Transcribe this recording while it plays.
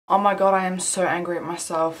Oh my god, I am so angry at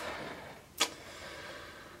myself.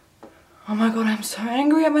 Oh my god, I'm so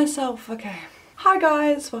angry at myself. Okay. Hi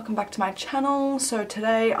guys, welcome back to my channel. So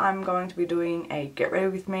today I'm going to be doing a get ready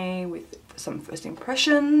with me with some first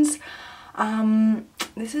impressions.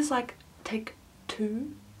 This is like take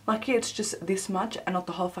 2. Lucky it's just this much and not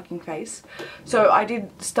the whole fucking face. So I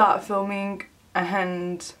did start filming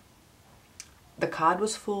and the card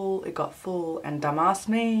was full, it got full, and dumbass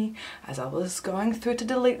me, as I was going through to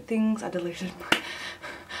delete things, I deleted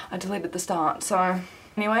the start. So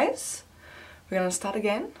anyways, we're gonna start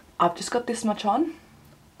again. I've just got this much on,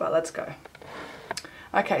 but let's go.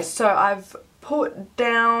 Okay, so I've put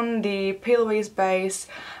down the P. Louise base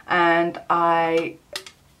and I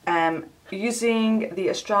am using the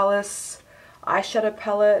Australis eyeshadow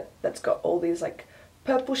palette that's got all these like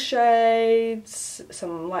purple shades,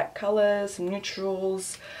 some light colours, some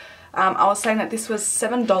neutrals. I was saying that this was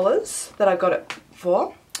 $7 that I got it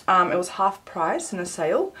for. It was half price in a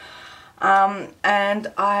sale.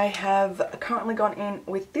 And I have currently gone in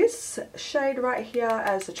with this shade right here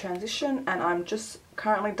as a transition, and I'm just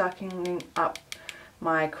currently darkening up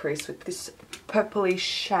my crease with this purpley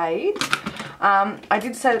shade. I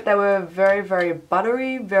did say that they were very, very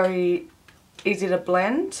buttery, very easy to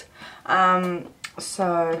blend.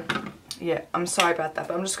 So yeah, I'm sorry about that,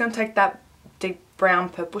 but I'm just going to take that deep brown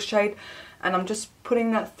purple shade and I'm just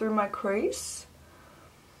putting that through my crease.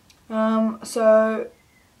 So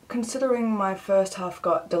considering my first half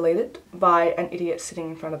got deleted by an idiot sitting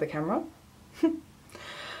in front of the camera,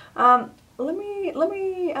 let me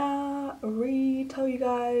retell you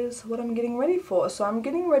guys what I'm getting ready for. So I'm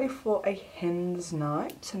getting ready for a hen's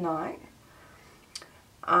night tonight.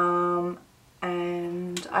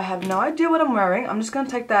 And I have no idea what I'm wearing. I'm just going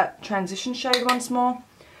to take that transition shade once more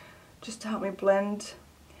just to help me blend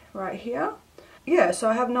right here. Yeah, so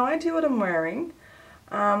I have no idea what I'm wearing.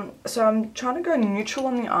 So I'm trying to go neutral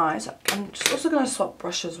on the eyes. I'm just also going to swap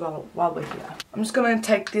brushes while we're here. I'm just going to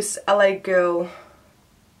take this LA Girl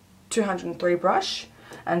 203 brush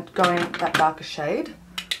and go in that darker shade.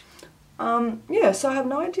 Yeah, so I have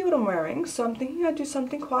no idea what I'm wearing. So I'm thinking I'd do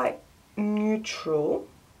something quite neutral.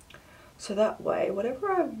 So that way,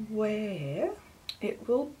 whatever I wear, it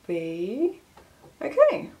will be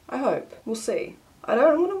okay, I hope. We'll see. I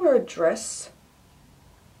don't want to wear a dress.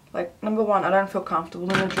 Like, number one, I don't feel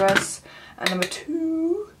comfortable in a dress. And number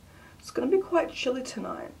two, it's going to be quite chilly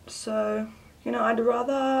tonight. So, you know, I'd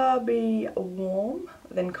rather be warm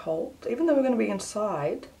than cold, even though we're going to be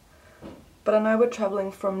inside. But I know we're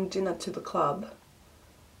travelling from dinner to the club.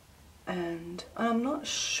 And I'm not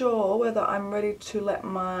sure whether I'm ready to let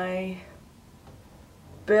my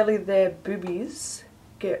barely there boobies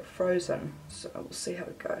get frozen. So we'll see how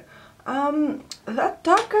we go. That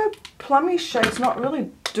darker plummy shade's not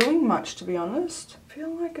really doing much, to be honest. I feel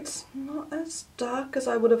like it's not as dark as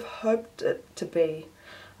I would have hoped it to be.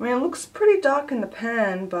 I mean, it looks pretty dark in the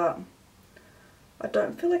pan, but I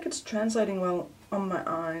don't feel like it's translating well on my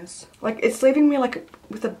eyes. Like, it's leaving me like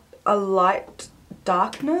with a light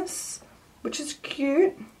darkness, which is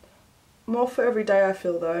cute. More for every day, I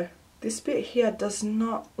feel, though. This bit here does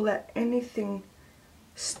not let anything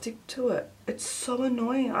stick to it. It's so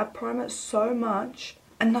annoying. I prime it so much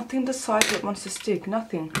and nothing decides it wants to stick.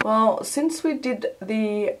 Nothing. Well, since we did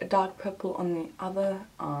the dark purple on the other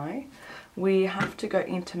eye, we have to go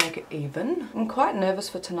in to make it even. I'm quite nervous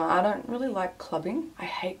for tonight. I don't really like clubbing. I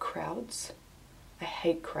hate crowds. I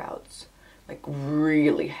hate crowds. Like,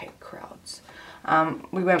 really hate crowds.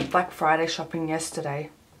 We went Black Friday shopping yesterday.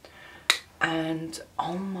 And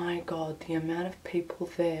oh my god, the amount of people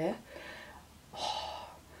there, oh,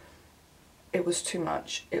 it was too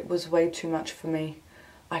much. It was way too much for me.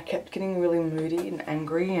 I kept getting really moody and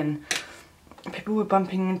angry and people were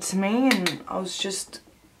bumping into me and I was just,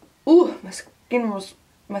 ooh, my skin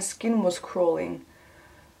was crawling.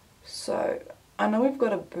 So I know we've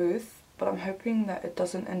got a booth, but I'm hoping that it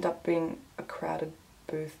doesn't end up being a crowded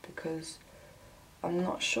booth because I'm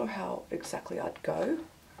not sure how exactly I'd go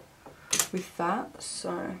with that.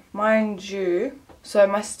 So mind you, so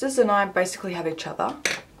my sisters and I basically have each other.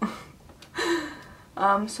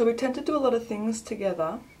 So we tend to do a lot of things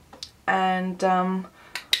together, and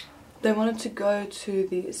they wanted to go to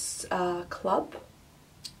this club,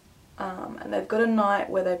 and they've got a night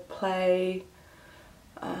where they play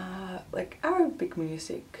like Arabic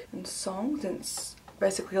music and songs, and it's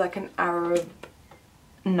basically like an Arab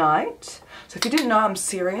night. So if you didn't know, I'm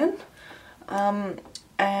Syrian.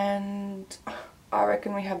 And I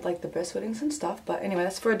reckon we have like the best weddings and stuff, but anyway,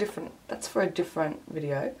 that's for a different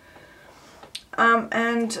video.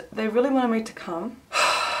 And they really wanted me to come,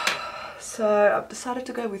 so I've decided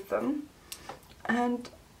to go with them. And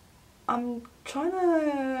I'm trying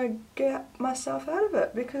to get myself out of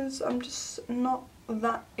it because I'm just not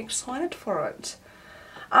that excited for it.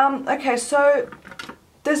 Okay, so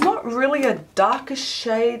there's not really a darker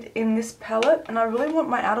shade in this palette, and I really want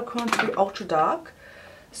my outer corner to be ultra dark.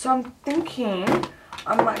 So I'm thinking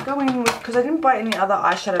I might go in with, because I didn't buy any other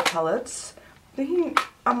eyeshadow palettes, I'm thinking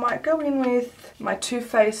I might go in with my Too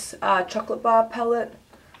Faced chocolate bar palette,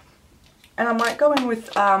 and I might go in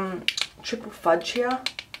with Triple Fudge here.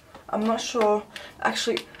 I'm not sure.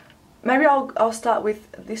 Actually, maybe I'll start with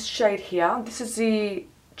this shade here. This is the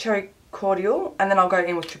Cherry Cordial, and then I'll go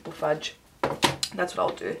in with Triple Fudge. That's what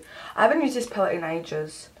I'll do. I haven't used this palette in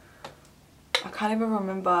ages. I can't even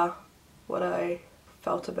remember what I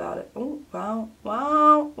felt about it. Oh, wow,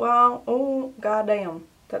 wow, wow, oh, goddamn.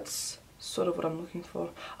 That's sort of what I'm looking for.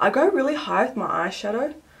 I go really high with my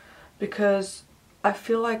eyeshadow because I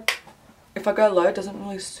feel like if I go low, it doesn't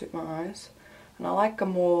really suit my eyes. And I like a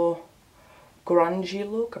more grungy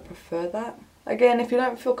look. I prefer that. Again, if you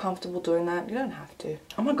don't feel comfortable doing that, you don't have to.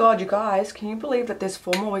 Oh my god, you guys, can you believe that there's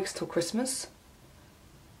 4 more weeks till Christmas?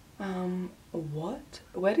 What?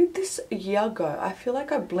 Where did this year go? I feel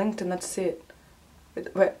like I blinked and that's it.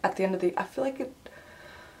 We're at the end of the... I feel like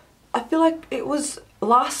it was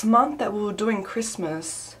last month that we were doing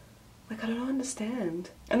Christmas. Like, I don't understand.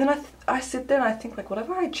 And then I sit there and I think, like,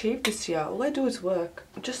 whatever I achieved this year, all I do is work.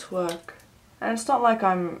 Just work. And it's not like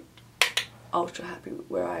I'm ultra happy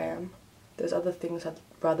where I am. There's other things I'd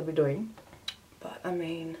rather be doing. But, I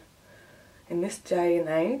mean, in this day and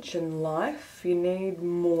age and life, you need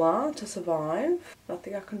moolah to survive.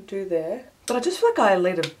 Nothing I can do there. But I just feel like I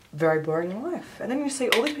lead a very boring life. And then you see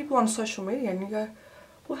all these people on social media and you go,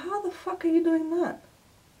 well, how the fuck are you doing that?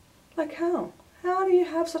 Like, how? How do you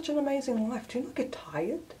have such an amazing life? Do you not get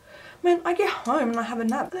tired? Man, I get home and I have a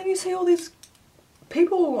nap. And then you see all these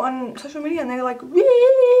people on social media and they're like,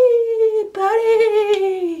 wee,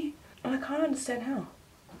 buddy. And I can't understand how.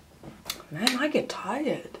 Man, I get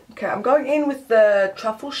tired. Okay, I'm going in with the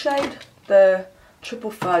truffle shade, the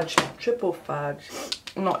Triple Fudge. Triple Fudge,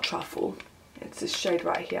 not truffle. It's this shade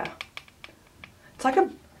right here. It's like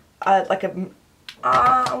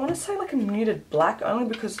I want to say like a muted black, only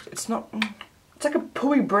because it's not, it's like a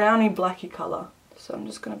pooey browny blacky colour. So I'm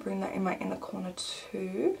just going to bring that in my inner corner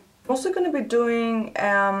too. I'm also going to be doing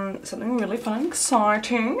something really fun and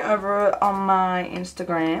exciting over on my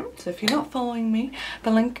Instagram. So if you're not following me,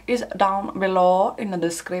 the link is down below in the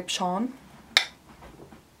description.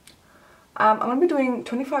 I'm going to be doing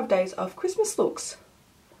 25 days of Christmas looks.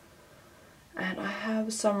 And I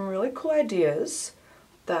have some really cool ideas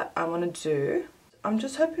that I want to do. I'm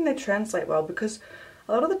just hoping they translate well because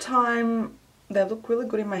a lot of the time they look really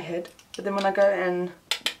good in my head. But then when I go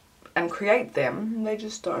and create them, they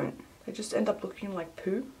just don't. They just end up looking like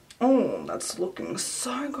poo. Oh, that's looking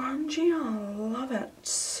so grungy. I love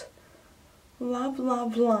it. Love,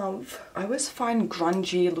 love, love. I always find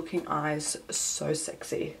grungy looking eyes so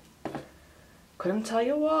sexy. Couldn't tell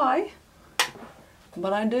you why,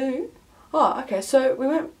 but I do. Oh, okay, so we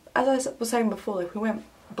went, as I was saying before, like we went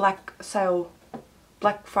Black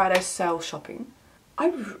Friday sale shopping.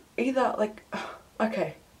 I either like,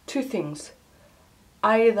 okay, 2 things.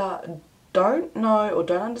 I either don't know or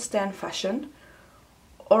don't understand fashion,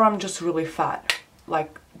 or I'm just really fat.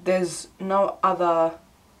 Like, there's no other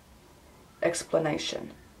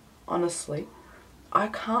explanation. Honestly, I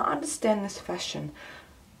can't understand this fashion.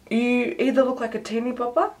 You either look like a teeny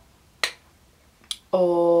popper,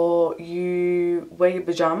 or you wear your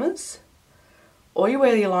pajamas, or you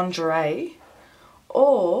wear your lingerie,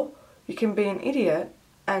 or you can be an idiot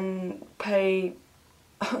and pay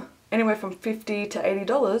anywhere from $50 to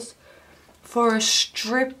 $80 for a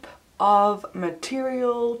strip of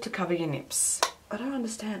material to cover your nips. I don't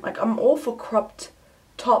understand. Like, I'm all for cropped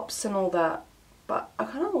tops and all that, but I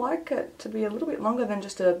kind of like it to be a little bit longer than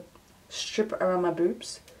just a strip around my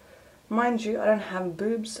boobs. Mind you, I don't have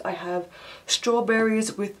boobs. I have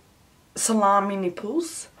strawberries with salami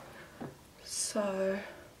nipples. So,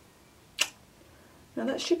 no,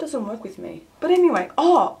 that shit doesn't work with me. But anyway,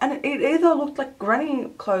 oh, and it either looked like granny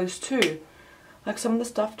clothes too. Like, some of the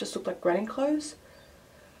stuff just looked like granny clothes.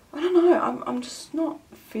 I don't know, I'm just not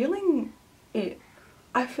feeling it.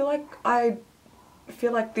 I feel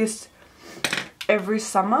like this every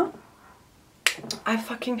summer. I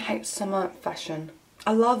fucking hate summer fashion.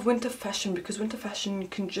 I love winter fashion because winter fashion you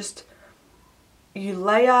can just, you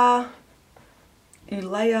layer,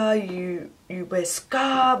 you wear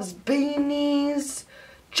scarves, beanies,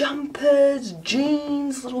 jumpers,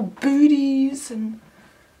 jeans, little booties, and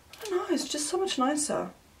I don't know, it's just so much nicer.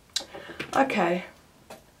 Okay,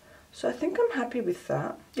 So I think I'm happy with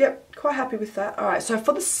that. Yep, quite happy with that. Alright, so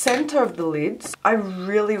for the center of the lids, I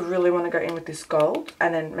really want to go in with this gold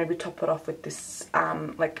and then maybe top it off with this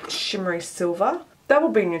like shimmery silver. That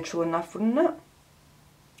would be neutral enough, wouldn't it?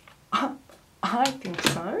 I think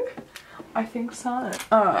so. I think so.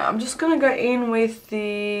 Alright, I'm just going to go in with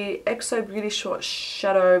the XO Beauty Short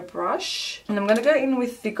Shadow Brush. And I'm going to go in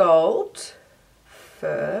with the gold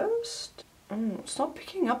first. It's not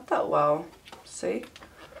picking up that well. See?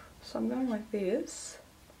 So I'm going like this.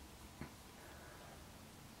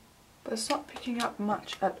 But it's not picking up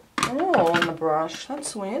much at all on the brush.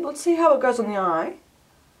 That's weird. Let's see how it goes on the eye.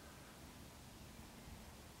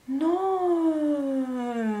 No!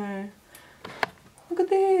 Look at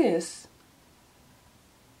this.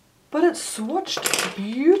 But it's swatched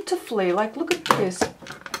beautifully. Like, look at this.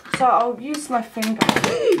 So I'll use my finger.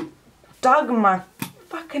 Dug my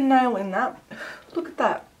fucking nail in that. Look at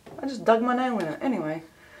that. I just dug my nail in it. Anyway.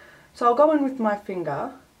 So I'll go in with my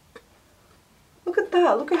finger. Look at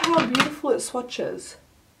that. Look at how beautiful it swatches.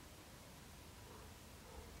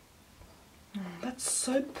 That's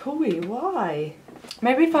so pooey. Why?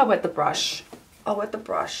 Maybe if I wet the brush. I'll wet the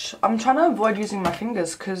brush. I'm trying to avoid using my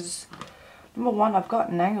fingers because number one, I've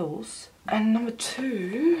got nails. And number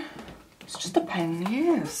two, it's just a pain in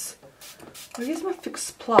the ass. I'll use my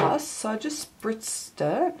Fix Plus, so I just spritzed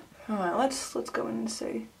it. Alright, let's go in and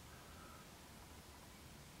see.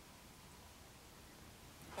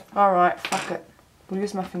 Alright, fuck it. We'll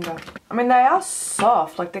use my finger. I mean, they are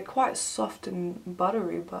soft. Like, they're quite soft and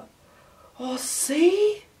buttery, but... Oh,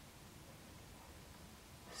 see?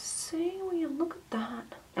 See, will you look at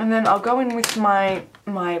that? And then I'll go in with my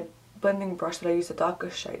blending brush that I use the darker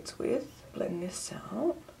shades with. Blend this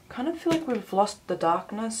out. Kind of feel like we've lost the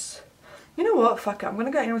darkness. You know what? Fuck it. I'm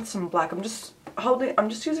gonna go in with some black. I'm just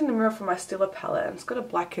using the mirror for my Stila palette, and it's got a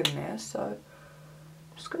black in there, so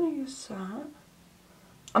I'm just gonna use that.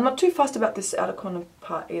 I'm not too fussed about this outer corner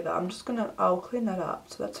part either. I'll clean that up,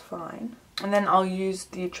 so that's fine. And then I'll use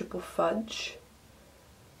the Triple Fudge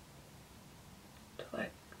to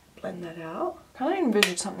like blend that out. Kind of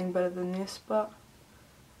envisioned something better than this, but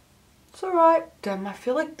it's alright. Damn, I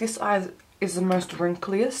feel like this eye is the most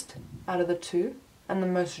wrinkliest out of the two. And the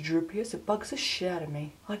most droopiest. It bugs the shit out of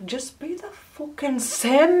me. Like, just be the fucking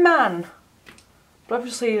same, man. But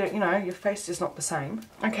obviously, you know, your face is not the same.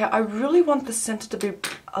 Okay, I really want the center to be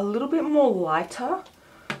a little bit more lighter.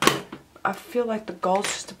 I feel like the gold's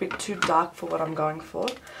just a bit too dark for what I'm going for.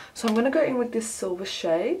 So I'm going to go in with this silver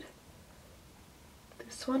shade.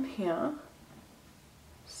 This one here.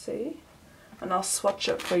 See? And I'll swatch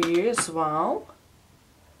it for you as well.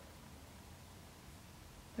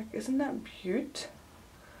 Like, isn't that beaut?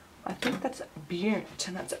 I think that's beaut,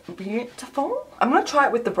 and that's beautiful. I'm going to try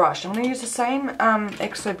it with the brush. I'm going to use the same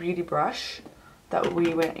XO Beauty brush that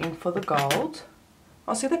we went in for the gold.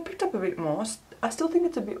 Oh, see, that picked up a bit more. I still think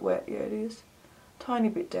it's a bit wet. Yeah, it is. Tiny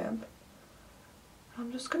bit damp.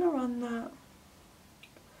 I'm just going to run that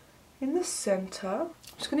in the center.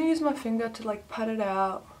 I'm just going to use my finger to like pat it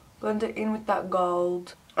out, blend it in with that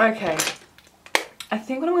gold. Okay. I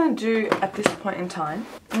think what I'm going to do at this point in time,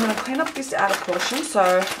 I'm going to clean up this outer portion. So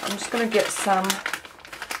I'm just going to get some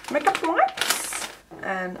makeup wipes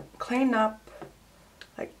and clean up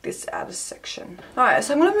like this outer section. Alright,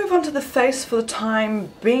 so I'm going to move on to the face for the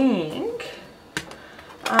time being.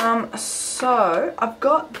 So I've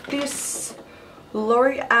got this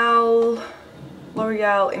Loreal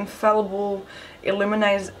Infallible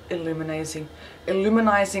Illuminizing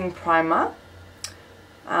Primer.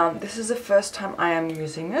 This is the first time I am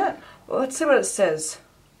using it. Well, let's see what it says.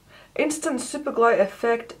 Instant super glow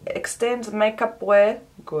effect, extends makeup wear,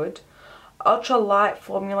 good. Ultra light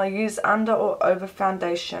formula, use under or over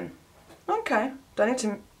foundation. Okay, do I need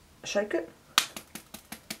to shake it?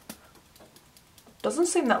 Doesn't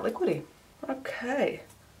seem that liquidy. Okay,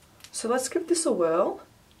 so let's give this a whirl.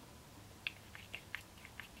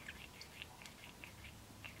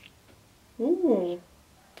 Ooh.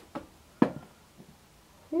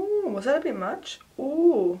 Ooh, was that a bit much?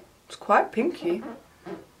 Ooh, it's quite pinky.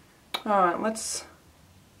 Alright, let's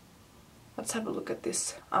have a look at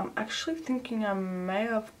this. I'm actually thinking I may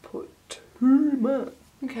have put too much.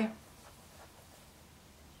 Okay.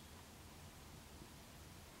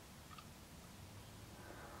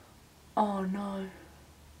 Oh no.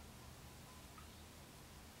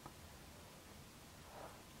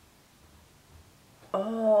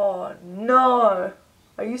 Oh no.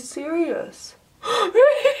 Are you serious?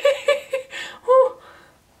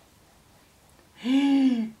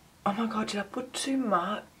 Oh my god, did I put too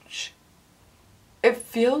much? It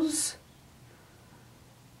feels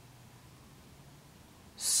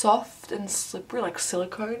soft and slippery, like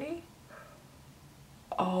silicone-y.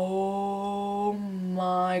 Oh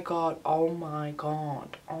my god, oh my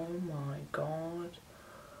god, oh my god,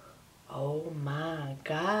 oh my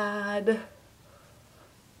god.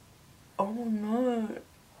 Oh no.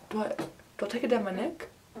 Do I take it down my neck?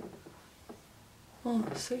 Oh,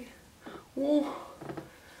 see? Oh.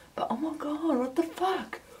 But oh my god, what the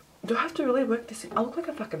fuck? Do I have to really work this in? I look like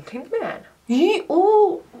a fucking Tin Man. Yeah,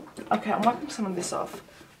 oh. Okay, I'm wiping some of this off.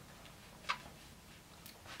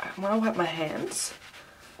 I'm gonna wipe my hands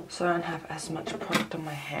so I don't have as much product on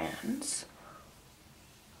my hands.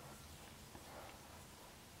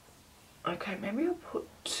 Okay, maybe I put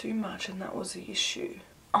too much and that was the issue.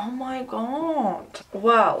 Oh my god.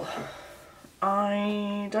 Well,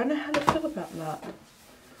 I don't know how to feel about that.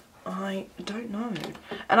 I don't know.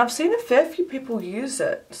 And I've seen a fair few people use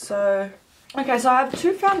it, so... Okay, so I have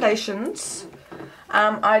two foundations.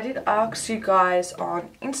 I did ask you guys on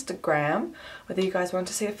Instagram whether you guys want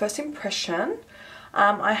to see a first impression.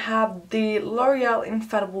 I have the L'Oreal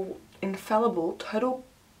Infallible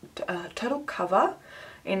Total Cover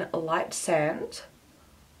in Light Sand.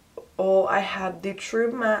 Or I have the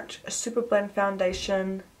True Match Super Blend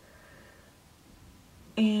Foundation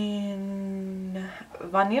in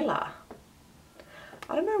Vanilla.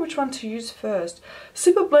 I don't know which one to use first.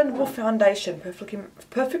 Super Blendable Foundation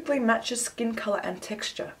perfectly matches skin color and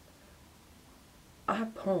texture. I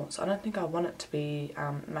have pores. I don't think I want it to be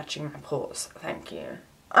matching my pores. Thank you.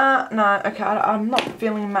 No, okay, I'm not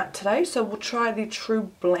feeling matte today, so we'll try the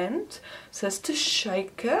True Blend. It says to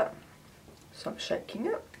shake it. So I'm shaking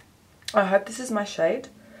it. I hope this is my shade.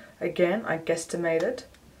 Again, I guesstimated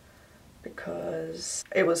because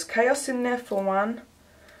it was chaos in there for one.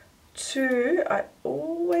 Two, I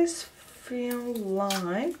always feel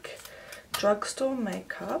like drugstore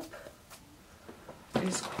makeup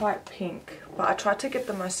is quite pink, but I tried to get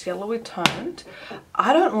the most yellowy toned.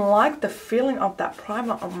 I don't like the feeling of that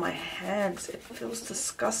primer on my hands. It feels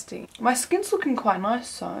disgusting. My skin's looking quite nice,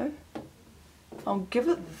 so I'll give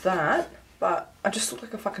it that, but I just look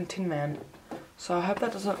like a fucking Tin Man. So I hope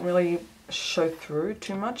that doesn't really show through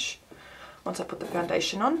too much once I put the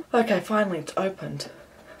foundation on. Okay, finally it's opened.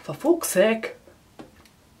 For fuck's sake.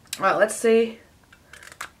 Alright, let's see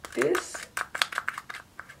this.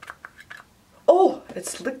 Oh,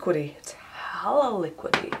 it's liquidy. It's hella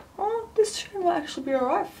liquidy. Oh, this shade will actually be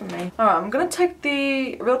alright for me. Alright, I'm gonna take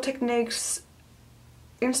the Real Techniques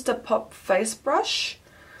Insta Pop face brush.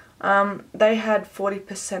 They had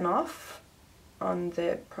 40% off on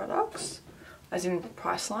their products, as in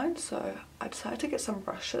Priceline, so I decided to get some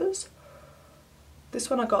brushes. This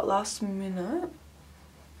one I got last minute.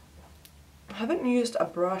 I haven't used a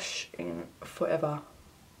brush in forever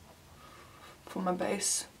for my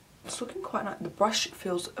base. It's looking quite nice. The brush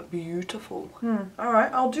feels beautiful.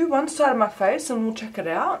 Alright, I'll do one side of my face and we'll check it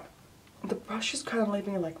out. The brush is kind of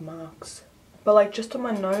leaving like marks, but like just on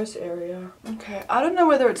my nose area. Okay, I don't know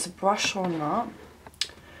whether it's a brush or not,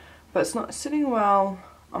 but it's not sitting well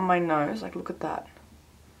on my nose. Like, look at that.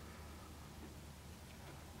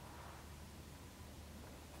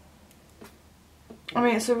 I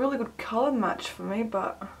mean, it's a really good colour match for me,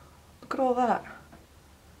 but look at all that.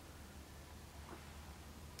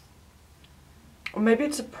 Or maybe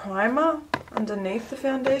it's a primer underneath the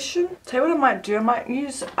foundation. Tell you what I might do. I might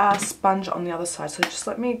use a sponge on the other side. So just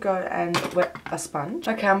let me go and wet a sponge.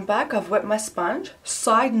 Okay, I'm back. I've wet my sponge.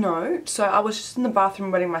 Side note, so I was just in the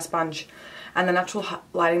bathroom wetting my sponge, and the natural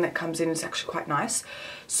lighting that comes in is actually quite nice.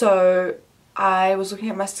 So I was looking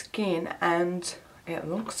at my skin and it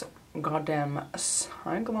looks goddamn so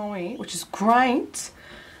glowy, which is great,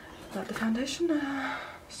 but the foundation,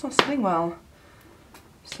 it's not sitting well.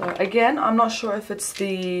 So again, I'm not sure if it's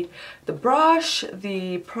the brush,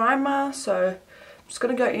 the primer, so I'm just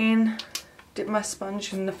gonna go in, dip my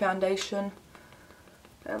sponge in the foundation,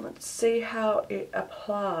 and let's see how it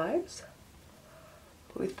applies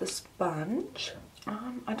with the sponge.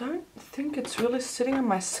 I don't think it's really sitting on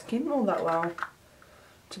my skin all that well,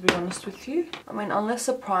 to be honest with you. I mean, unless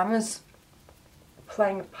the primer's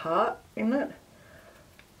playing a part in it.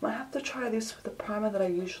 Might have to try this with the primer that I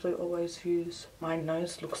usually always use. My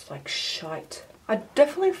nose looks like shite. I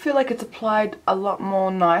definitely feel like it's applied a lot more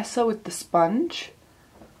nicer with the sponge.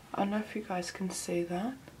 I don't know if you guys can see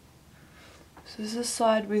that. So this is the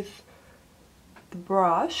side with the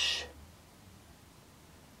brush.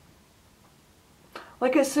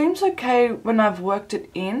 Like, it seems okay when I've worked it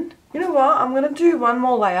in. You know what? I'm going to do one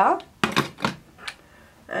more layer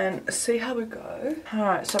and see how we go.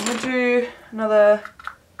 Alright, so I'm going to do another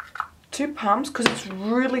 2 pumps because it's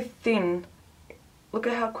really thin. Look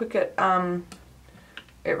at how quick it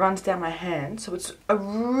runs down my hand. So it's a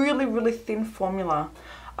really, really thin formula.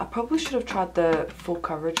 I probably should have tried the full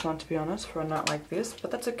coverage one, to be honest, for a night like this, but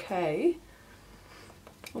that's okay.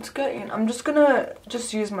 Let's go in. I'm just gonna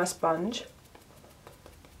use my sponge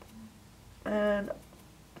and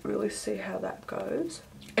really see how that goes.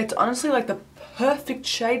 It's honestly like the perfect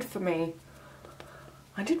shade for me.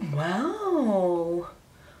 I did well.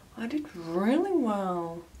 I did really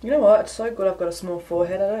well. You know what? It's so good I've got a small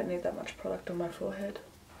forehead. I don't need that much product on my forehead.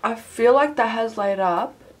 I feel like that has laid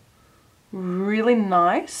up really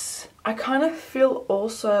nice. I kind of feel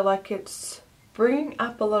also like it's bringing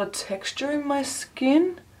up a lot of texture in my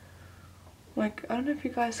skin. Like, I don't know if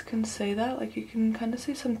you guys can see that. Like, you can kind of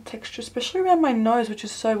see some texture, especially around my nose, which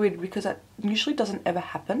is so weird because that usually doesn't ever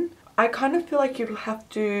happen. I kind of feel like you'll have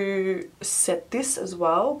to set this as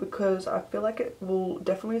well because I feel like it will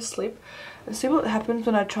definitely slip. And see what happens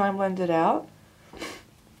when I try and blend it out.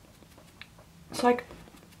 It's like,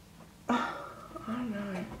 I don't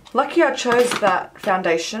know. Lucky I chose that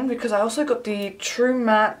foundation because I also got the True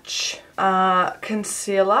Match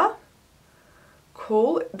concealer.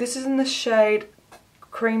 Cool. This is in the shade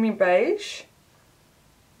Creamy Beige. I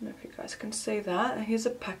don't know if you guys can see that. Here's the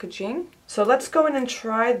packaging. So let's go in and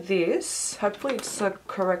try this. Hopefully it's the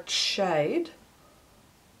correct shade.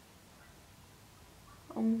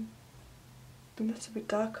 I think that's a bit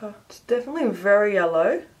darker. It's definitely very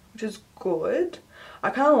yellow, which is good. I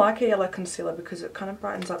kind of like a yellow concealer because it kind of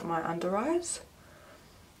brightens up my under eyes.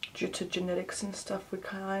 Due to genetics and stuff, we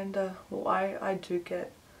kind of, well, I do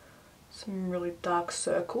get some really dark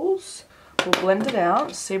circles. We'll blend it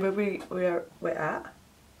out, see where we're at.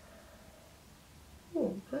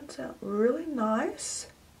 Oh, blends out really nice.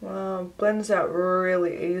 Wow, blends out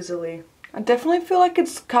really easily. I definitely feel like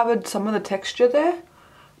it's covered some of the texture there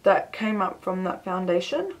that came up from that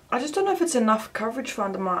foundation. I just don't know if it's enough coverage for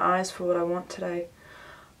under my eyes for what I want today.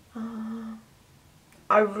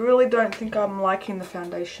 I really don't think I'm liking the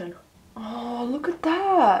foundation. Oh, look at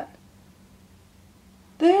that.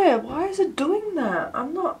 There, why is it doing that?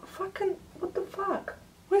 I'm not fucking, what the fuck?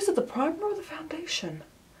 What is it, the primer or the foundation?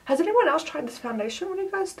 Has anyone else tried this foundation? What do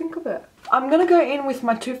you guys think of it? I'm going to go in with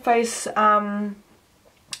my Too Faced Multi-Use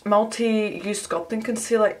Sculpting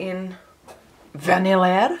Concealer in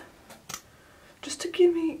Vanilla. Just to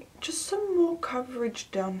give me just some more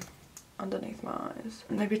coverage down underneath my eyes.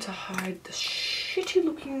 Maybe to hide the shitty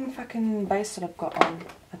looking fucking base that I've got on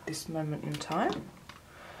at this moment in time.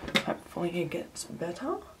 Hopefully it gets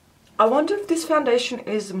better. I wonder if this foundation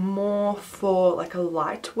is more for like a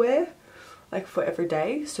light wear, like for every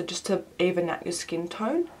day, so just to even out your skin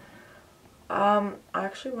tone. I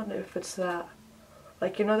actually wonder if it's that.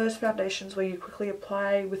 Like, you know those foundations where you quickly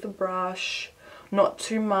apply with a brush, not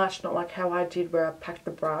too much, not like how I did where I packed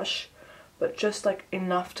the brush, but just like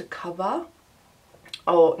enough to cover.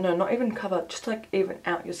 Oh no, not even cover, just like even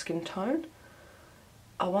out your skin tone.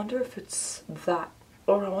 I wonder if it's that,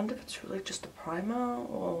 or I wonder if it's really just a primer,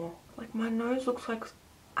 or like my nose looks like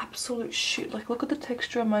absolute shit. Like, look at the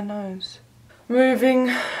texture of my nose.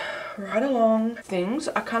 Moving right along things,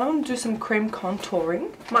 I kind of want to do some cream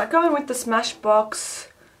contouring. Might go in with the Smashbox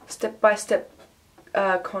step-by-step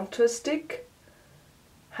contour stick.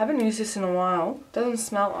 Haven't used this in a while. Doesn't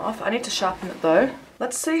smell off. I need to sharpen it though.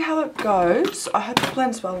 Let's see how it goes. I hope it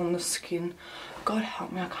blends well on the skin. God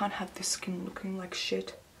help me, I can't have this skin looking like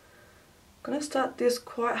shit. I'm gonna start this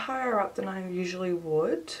quite higher up than I usually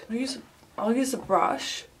would. I'll use a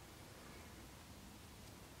brush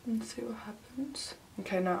and see what happens.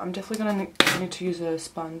 Okay, no, I'm definitely gonna need to use a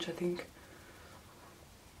sponge, I think.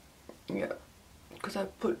 Yeah, because I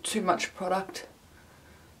put too much product,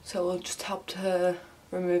 so it'll just help to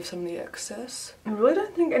remove some of the excess. I really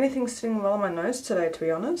don't think anything's sitting well on my nose today, to be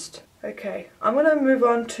honest. Okay, I'm gonna move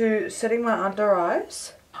on to setting my under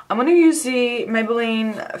eyes. I'm going to use the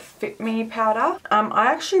Maybelline Fit Me powder.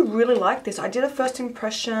 I actually really like this. I did a first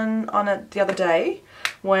impression on it the other day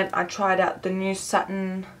when I tried out the new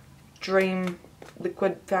Satin Dream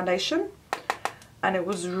liquid foundation, and it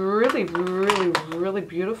was really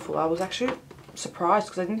beautiful. I was actually surprised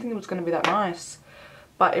because I didn't think it was going to be that nice,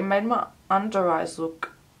 but it made my under eyes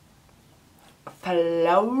look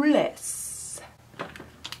flawless.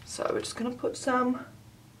 So we're just going to put some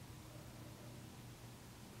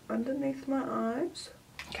underneath my eyes.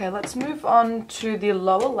 Okay, let's move on to the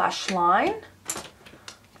lower lash line.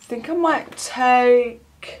 I think I might take,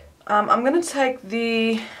 I'm going to take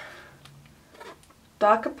the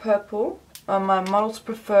darker purple on my Models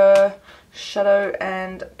Prefer shadow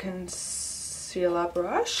and concealer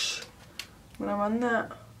brush. I'm going to run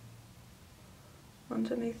that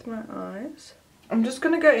underneath my eyes. I'm just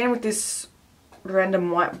going to go in with this random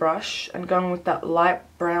white brush and going with that light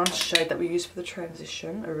brown shade that we used for the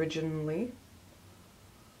transition originally.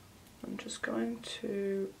 I'm just going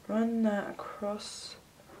to run that across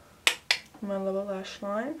my lower lash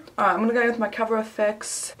line. Alright, I'm going to go with my Cover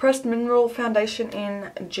FX Pressed Mineral Foundation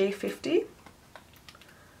in G50.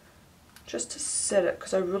 Just to set it,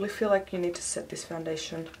 because I really feel like you need to set this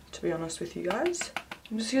foundation, to be honest with you guys.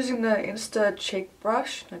 I'm just using the Insta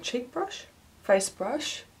face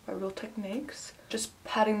brush by Real Techniques. Just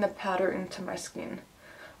patting the powder into my skin.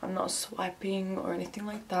 I'm not swiping or anything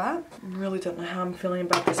like that. I really don't know how I'm feeling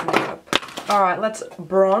about this makeup. Alright, let's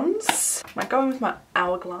bronze. I'm going with my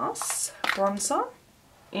Hourglass bronzer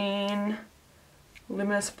in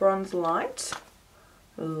Luminous Bronze Light.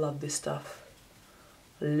 Love this stuff.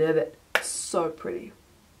 Love it. So pretty.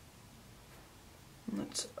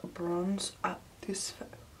 Let's bronze up this face.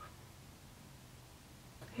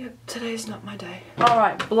 Yep, today's not my day.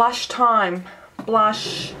 Alright, blush time.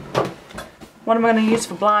 Blush. What am I going to use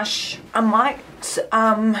for blush? I might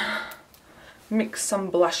mix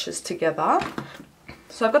some blushes together.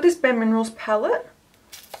 So I've got this Bare Minerals palette.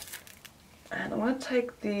 And I'm going to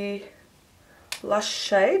take the blush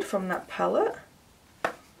shade from that palette.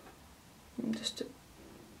 And just to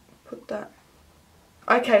put that.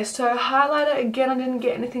 Okay, so highlighter. Again, I didn't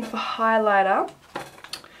get anything for highlighter.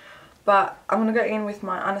 But I'm going to go in with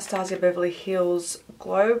my Anastasia Beverly Hills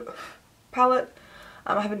Glow palette.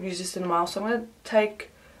 I haven't used this in a while, so I'm going to take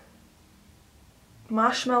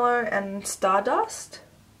Marshmallow and Stardust.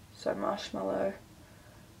 So Marshmallow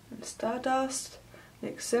and Stardust.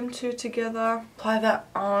 Mix them two together. Apply that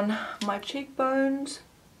on my cheekbones.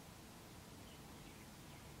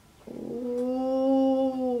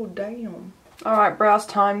 Ooh, damn. Alright, brows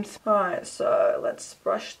times. Alright, so let's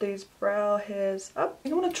brush these brow hairs up. I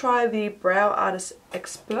think I'm going to try the Brow Artist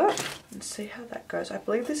Expert and see how that goes. I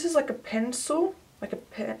believe this is like a pencil.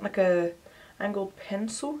 Like a angled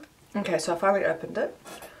pencil. Okay, so I finally opened it.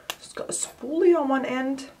 It's got a spoolie on one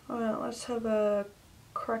end. Alright, let's have a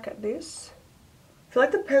crack at this. I feel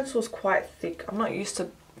like the pencil is quite thick. I'm not used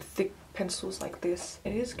to thick pencils like this.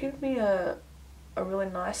 It is giving me a really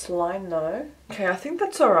nice line though. Okay, I think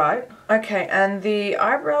that's alright. Okay, and the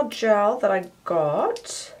eyebrow gel that I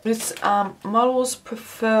got, this Models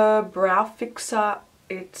Prefer Brow Fixer.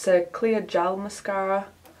 It's a clear gel mascara.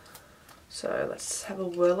 So let's have a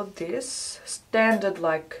whirl of this. Standard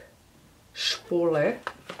like Schwole.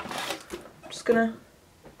 I'm just gonna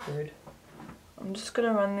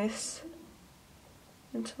run this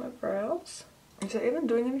into my brows. Is it even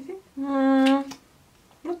doing anything?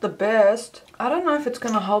 Not the best. I don't know if it's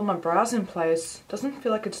gonna hold my brows in place. Doesn't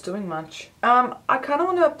feel like it's doing much. I kind of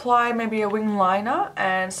want to apply maybe a wing liner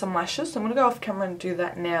and some lashes. So I'm gonna go off camera and do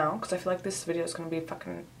that now because I feel like this video is gonna be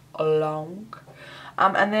fucking long.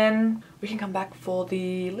 And then we can come back for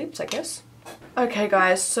the lips, I guess. Okay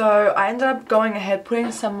guys, so I ended up going ahead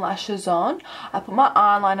putting some lashes on. I put my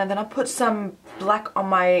eyeliner, then I put some black on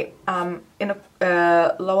my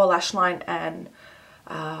lower lash line and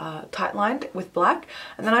tight lined with black.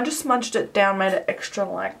 And then I just smudged it down, made it extra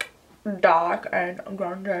like dark and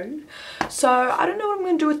grande. So I don't know what I'm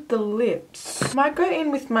going to do with the lips. I might go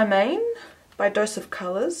in with my main by Dose of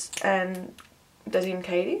Colours and Desi and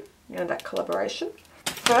Katie. You know, that collaboration.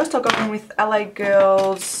 First I'll go in with LA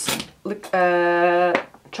Girls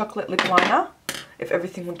chocolate lip liner. If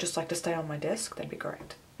everything would just like to stay on my desk, that'd be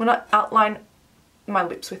great. I'm gonna outline my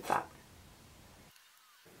lips with that.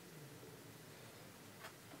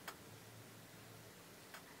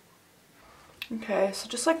 Okay, so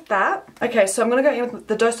just like that. Okay, so I'm gonna go in with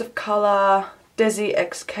the Dose of Colour Desi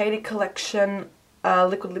x Katie collection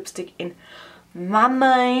liquid lipstick in my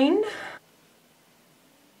main.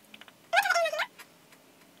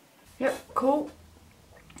 Yep, cool.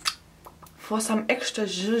 For some extra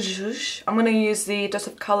zhuzh, I'm going to use the Dose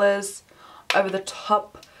of Colours Over the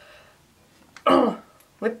Top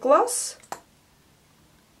lip gloss.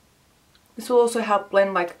 This will also help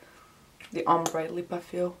blend like the ombre lip, I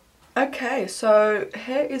feel. Okay, so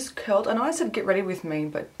hair is curled. I know I said get ready with me,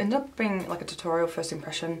 but it ended up being like a tutorial first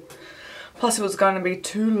impression. Plus it was going to be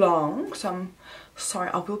too long, so I'm sorry,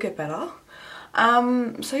 I will get better.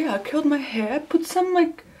 So yeah, I curled my hair, put some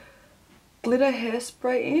like glitter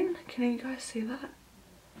hairspray in. Can you guys see that?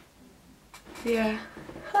 Yeah.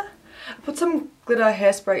 I put some glitter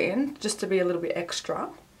hairspray in just to be a little bit extra.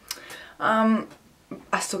 I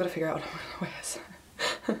still gotta figure out what I'm gonna wear, so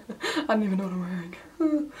I don't even know what I'm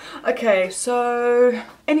wearing. Okay, so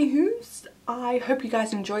anywho's, I hope you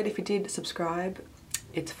guys enjoyed. If you did, subscribe.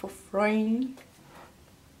 It's for free.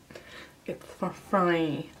 It's for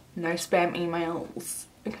free. No spam emails.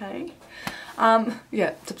 Okay.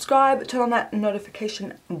 Yeah, subscribe, turn on that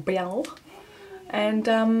notification bell, and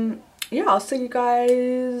yeah, I'll see you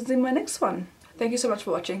guys in my next one. Thank you so much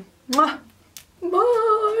for watching. Mwah.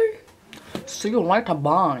 Bye. See you later.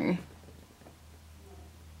 Bye.